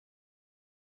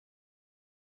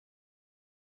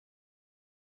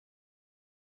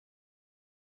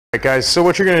Alright guys, so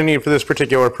what you're going to need for this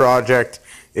particular project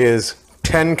is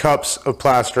 10 cups of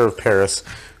plaster of Paris,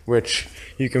 which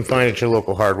you can find at your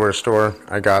local hardware store.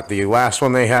 I got the last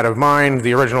one they had of mine.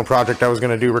 The original project I was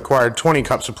going to do required 20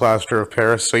 cups of plaster of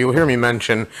Paris, so you'll hear me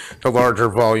mention the larger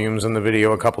volumes in the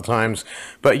video a couple times.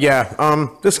 But yeah,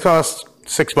 this costs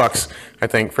 $6, I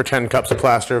think, for 10 cups of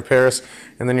plaster of Paris.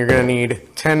 And then you're going to need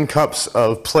 10 cups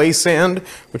of play sand,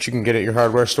 which you can get at your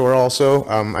hardware store also.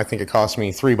 I think it cost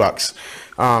me $3.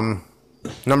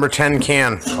 Number 10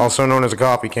 can, also known as a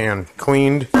coffee can,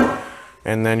 cleaned.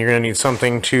 And then you're going to need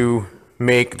something to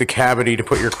make the cavity to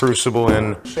put your crucible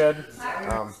in. Shed,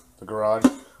 the garage.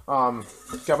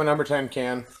 Got my number 10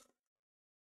 can.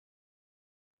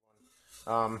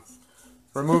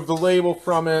 Remove the label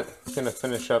from it. Gonna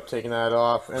finish up taking that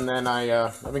off, and then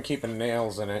I've been keeping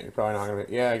nails in it. You're probably not gonna.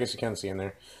 Yeah, I guess you can see in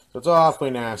there. So it's awfully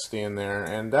nasty in there,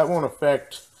 and that won't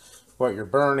affect what you're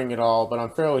burning at all. But I'm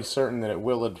fairly certain that it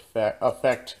will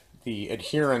affect the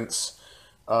adherence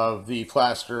of the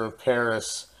plaster of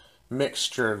Paris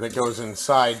mixture that goes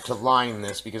inside to line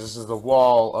this, because this is the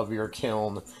wall of your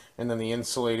kiln, and then the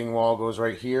insulating wall goes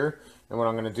right here. And what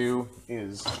I'm gonna do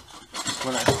is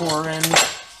when I pour in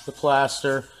the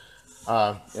plaster,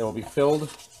 it'll be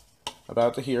filled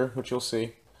about to here, which you'll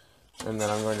see, and then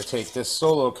I'm going to take this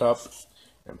solo cup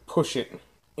and push it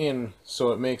in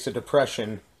so it makes a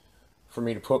depression for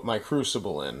me to put my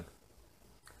crucible in.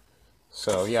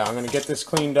 So yeah, I'm going to get this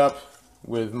cleaned up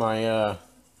with my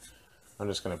I'm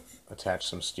just going to attach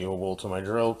some steel wool to my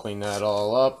drill, clean that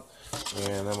all up,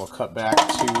 and then we'll cut back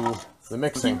to the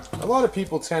mixing. A lot of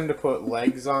people tend to put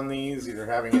legs on these, either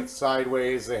having it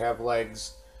sideways, they have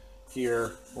legs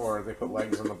here, or they put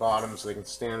legs on the bottom so they can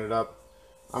stand it up.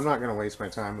 I'm not going to waste my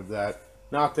time with that.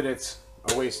 Not that it's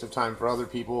a waste of time for other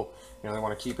people. You know, they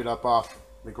want to keep it up off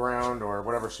the ground or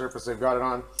whatever surface they've got it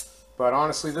on. But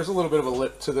honestly, there's a little bit of a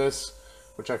lip to this,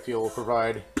 which I feel will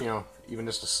provide, you know, even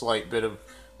just a slight bit of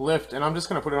lift. And I'm just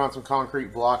going to put it on some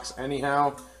concrete blocks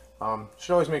anyhow.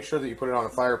 Should always make sure that you put it on a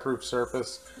fireproof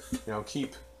surface. You know,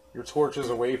 keep your torches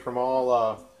away from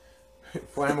all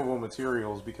flammable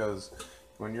materials, because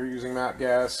when you're using MAP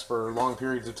gas for long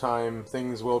periods of time,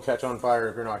 things will catch on fire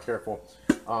if you're not careful.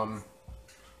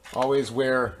 Always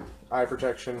wear eye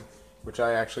protection, which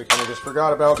I actually kind of just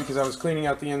forgot about because I was cleaning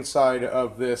out the inside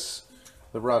of this,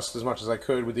 the rust, as much as I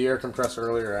could with the air compressor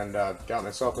earlier, and got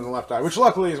myself in the left eye, which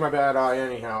luckily is my bad eye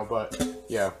anyhow. But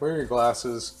yeah, wear your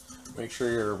glasses, make sure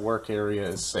your work area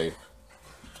is safe.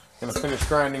 Gonna finish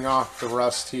grinding off the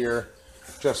rust here,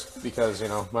 just because, you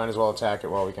know, might as well attack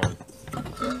it while we can.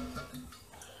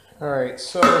 Alright,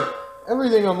 so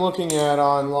everything I'm looking at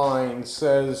online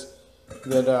says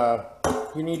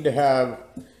that you need to have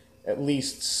at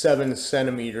least 7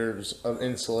 centimeters of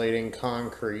insulating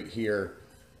concrete here,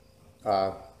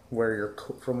 from where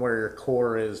your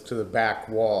core is to the back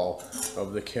wall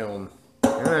of the kiln.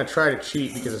 I'm going to try to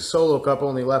cheat because a solo cup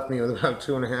only left me with about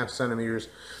 2.5 centimeters.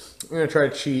 I'm going to try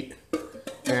to cheat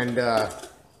and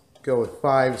go with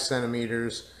 5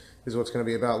 centimeters is what's going to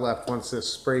be about left once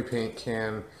this spray paint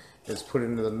can is put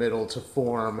into the middle to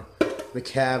form the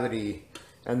cavity.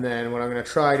 And then what I'm going to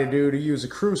try to do to use a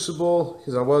crucible,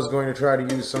 because I was going to try to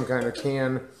use some kind of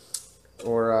can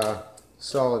or a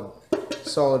solid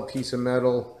piece of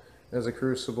metal as a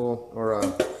crucible, or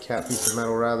a cap piece of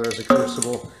metal rather, as a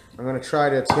crucible. I'm going to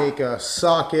try to take a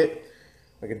socket,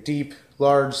 like a deep,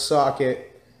 large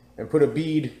socket, and put a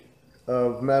bead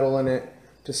of metal in it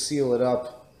to seal it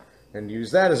up, and use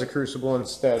that as a crucible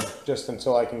instead, just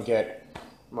until I can get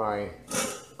my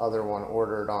other one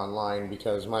ordered online,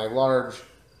 because my large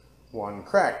one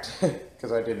cracked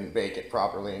because I didn't bake it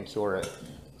properly and cure it.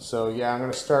 So yeah, I'm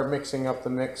going to start mixing up the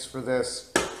mix for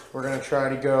this. We're going to try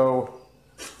to go,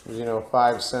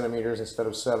 5 centimeters instead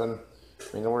of 7.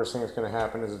 I mean, the worst thing that's going to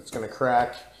happen is it's going to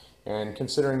crack, and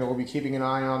considering that we'll be keeping an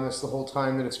eye on this the whole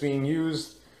time that it's being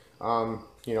used,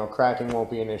 cracking won't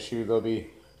be an issue. There'll be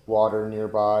water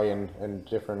nearby and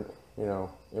different,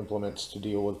 implements to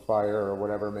deal with fire or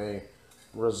whatever may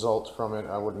result from it.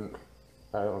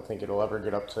 I don't think it'll ever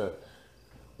get up to,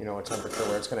 a temperature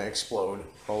where it's going to explode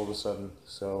all of a sudden.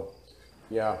 So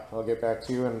yeah, I'll get back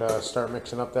to you and start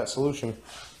mixing up that solution.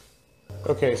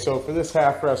 Okay, so for this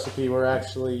half recipe, we're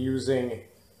actually using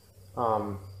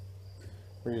 10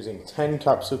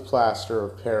 cups of plaster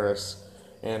of Paris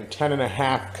and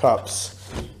 10.5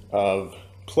 cups of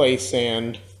play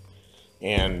sand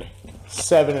and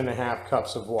 7.5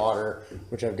 cups of water,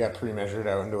 which I've got pre-measured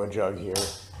out into a jug here.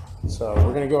 So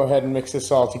we're going to go ahead and mix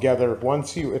this all together.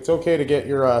 It's okay to get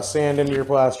your sand into your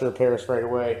plaster of Paris right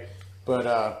away,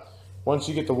 but once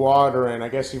you get the water in, I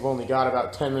guess you've only got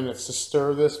about 10 minutes to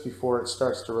stir this before it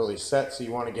starts to really set. So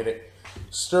you want to get it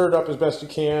stirred up as best you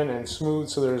can and smooth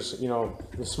so there's, you know,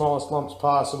 the smallest lumps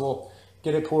possible.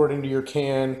 Get it poured into your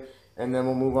can, and then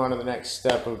we'll move on to the next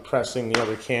step of pressing the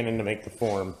other can in to make the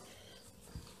form.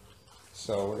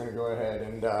 So we're going to go ahead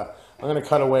and I'm going to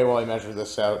cut away while I measure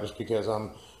this out just because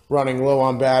I'm running low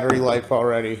on battery life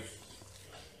already.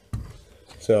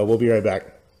 So we'll be right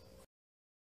back.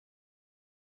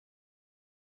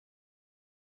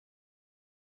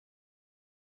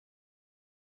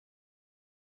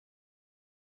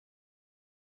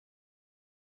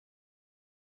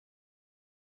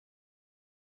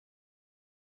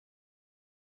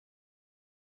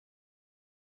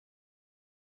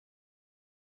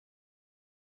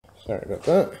 Sorry about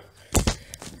that.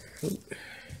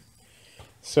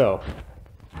 So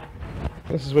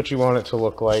this is what you want it to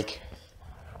look like.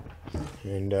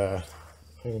 And I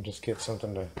can just get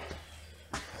something to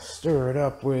stir it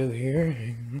up with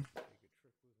here.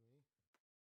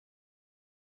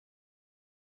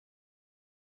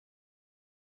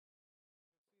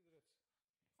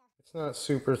 It's not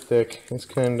super thick. It's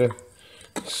kind of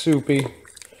soupy,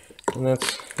 and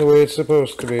that's the way it's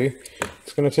supposed to be.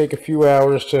 It's going to take a few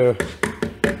hours to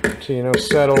you know,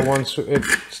 settle. Once it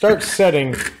starts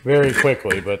setting very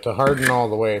quickly, but to harden all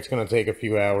the way, it's going to take a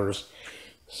few hours.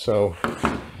 So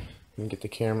get the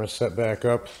camera set back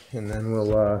up, and then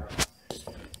we'll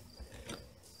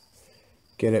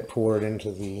get it poured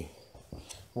into the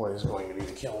what is going to be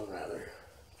the kiln, rather.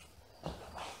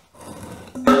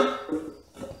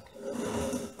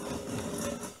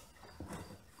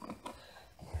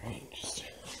 Alright, just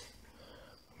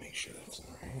make sure that's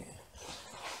alright.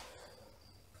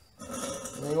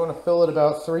 And you want to fill it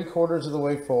about 3/4 of the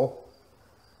way full.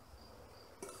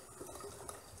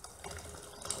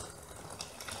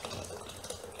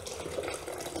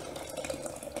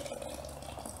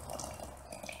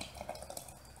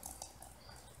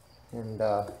 And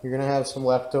you're going to have some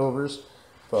leftovers,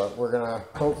 but we're going to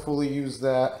hopefully use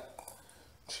that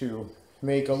to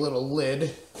make a little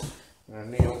lid. I'm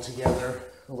going to nail together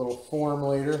a little form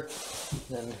later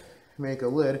and make a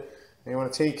lid. And you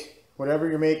want to take whatever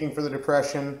you're making for the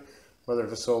depression, whether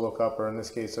it's a solo cup or in this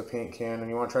case a paint can, and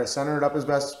you want to try to center it up as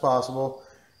best as possible,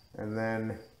 and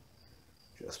then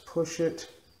just push it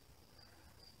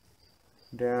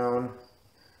down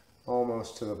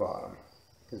almost to the bottom,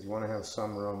 because you want to have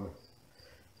some room.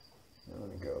 I'm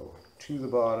going to go to the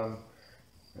bottom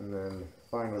and then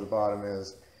find where the bottom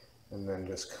is, and then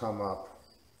just come up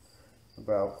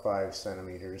about 5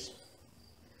 centimeters.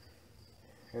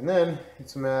 And then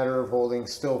it's a matter of holding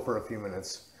still for a few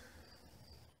minutes.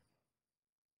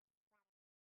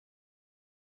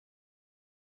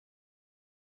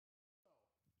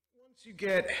 Once you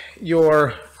get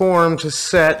your form to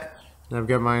set, and I've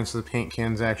got mine so the paint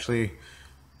can's actually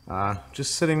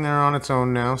just sitting there on its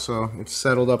own now, so it's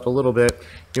settled up a little bit.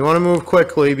 You want to move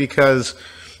quickly because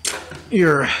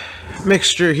your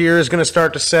mixture here is going to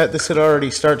start to set. This had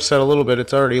already started to set a little bit.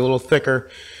 It's already a little thicker.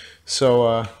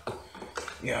 So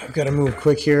yeah, I've got to move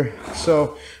quick here.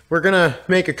 So we're going to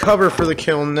make a cover for the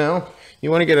kiln now. You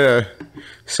want to get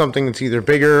something that's either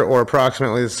bigger or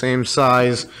approximately the same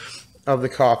size of the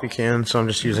coffee can. So I'm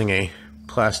just using a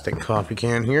plastic coffee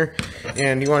can here.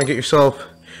 And you want to get yourself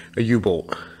a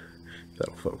U-bolt.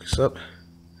 That'll focus up.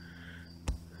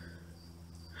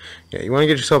 Yeah, you want to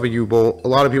get yourself a U-bolt. A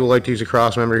lot of people like to use a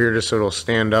cross member here just so it'll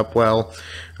stand up well.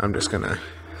 I'm just going to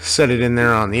set it in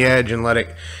there on the edge and let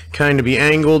it kind of be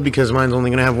angled because mine's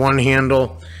only going to have one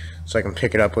handle, so I can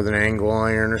pick it up with an angle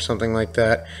iron or something like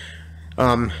that.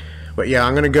 But yeah,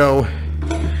 I'm going to go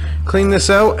clean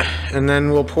this out, and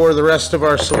then we'll pour the rest of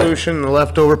our solution, the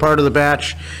leftover part of the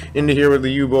batch, into here with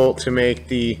the U-bolt to make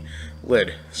the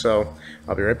lid. So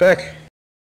I'll be right back.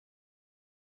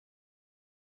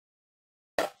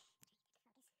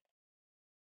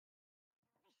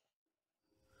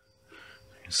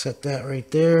 Set that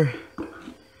right there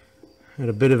at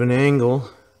a bit of an angle,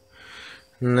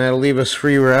 and that'll leave us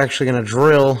free. We're actually going to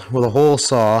drill with a hole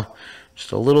saw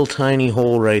just a little tiny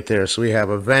hole right there, so we have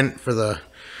a vent for the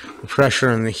pressure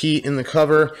and the heat in the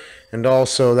cover, and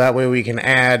also that way we can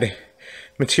add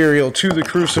material to the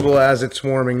crucible as it's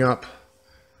warming up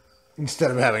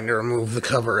instead of having to remove the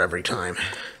cover every time.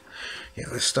 Yeah,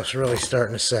 this stuff's really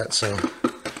starting to set, so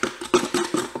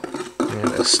I'm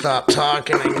going to stop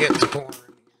talking and get to pouring.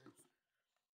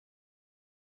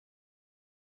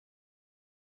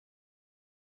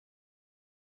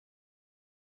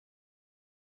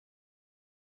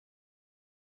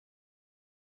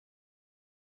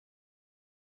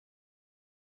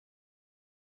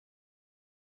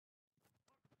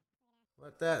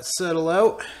 Let that settle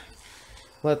out.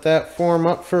 Let that form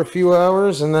up for a few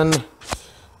hours and then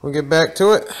we'll get back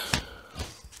to it.